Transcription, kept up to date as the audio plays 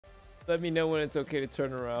Let me know when it's okay to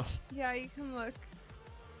turn around. Yeah, you can look.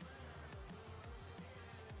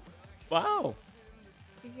 Wow.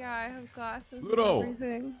 Yeah, I have glasses Pluto. and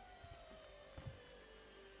everything.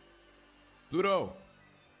 Pluto.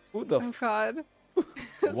 Who the Oh God. What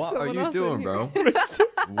are Someone you else doing, in bro? here. Richard,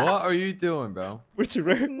 What are you doing, bro? Richard,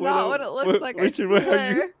 where, Not what it looks like, I Richard, where are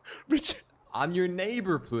you? swear. Richard. I'm your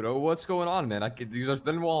neighbor, Pluto. What's going on, man? These are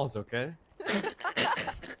thin walls, okay?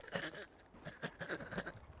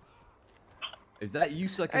 Is that you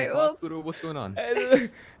sucking Alright, cock, well, Pluto? What's going on? Hey,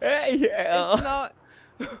 it's not.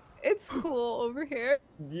 It's cool over here.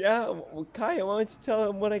 yeah, well, Kaya, why don't you tell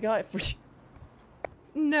him what I got for you?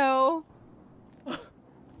 No.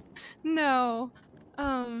 No.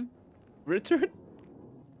 Richard?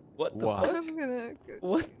 What the What? fuck? I'm gonna go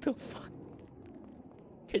What the fuck?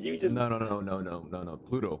 Can you just... No,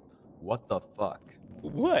 Pluto. What the fuck?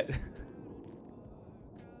 What?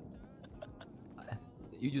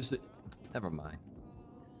 You just... Never mind.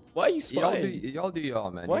 Why are you spying? Y'all do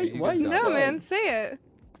y'all, man. Why you you guys got No, it. man, say it.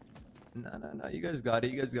 No. You guys got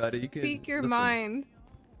it. You guys got it. You can Speak your listen, mind.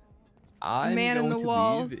 I'm Man in going the to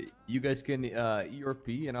walls. leave. You guys can ERP,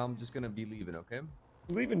 and I'm just gonna be leaving. Okay?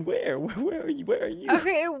 Leaving where? Where are you? Where are you?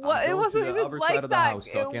 Okay, it going to wasn't the even other like side of the that. house,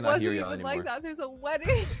 so I It cannot wasn't hear even y'all like anymore. that. There's a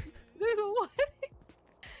wedding. There's a wedding.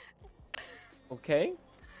 Okay.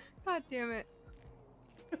 God damn it.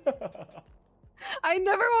 I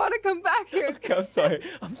never want to come back here. Okay, I'm sorry.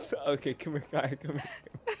 I'm so okay. Come here, Kaya. Come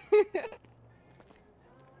here.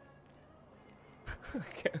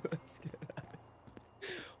 Okay, let's get out of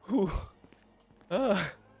here. Whew.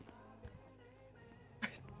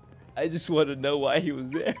 I just want to know why he was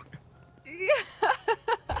there.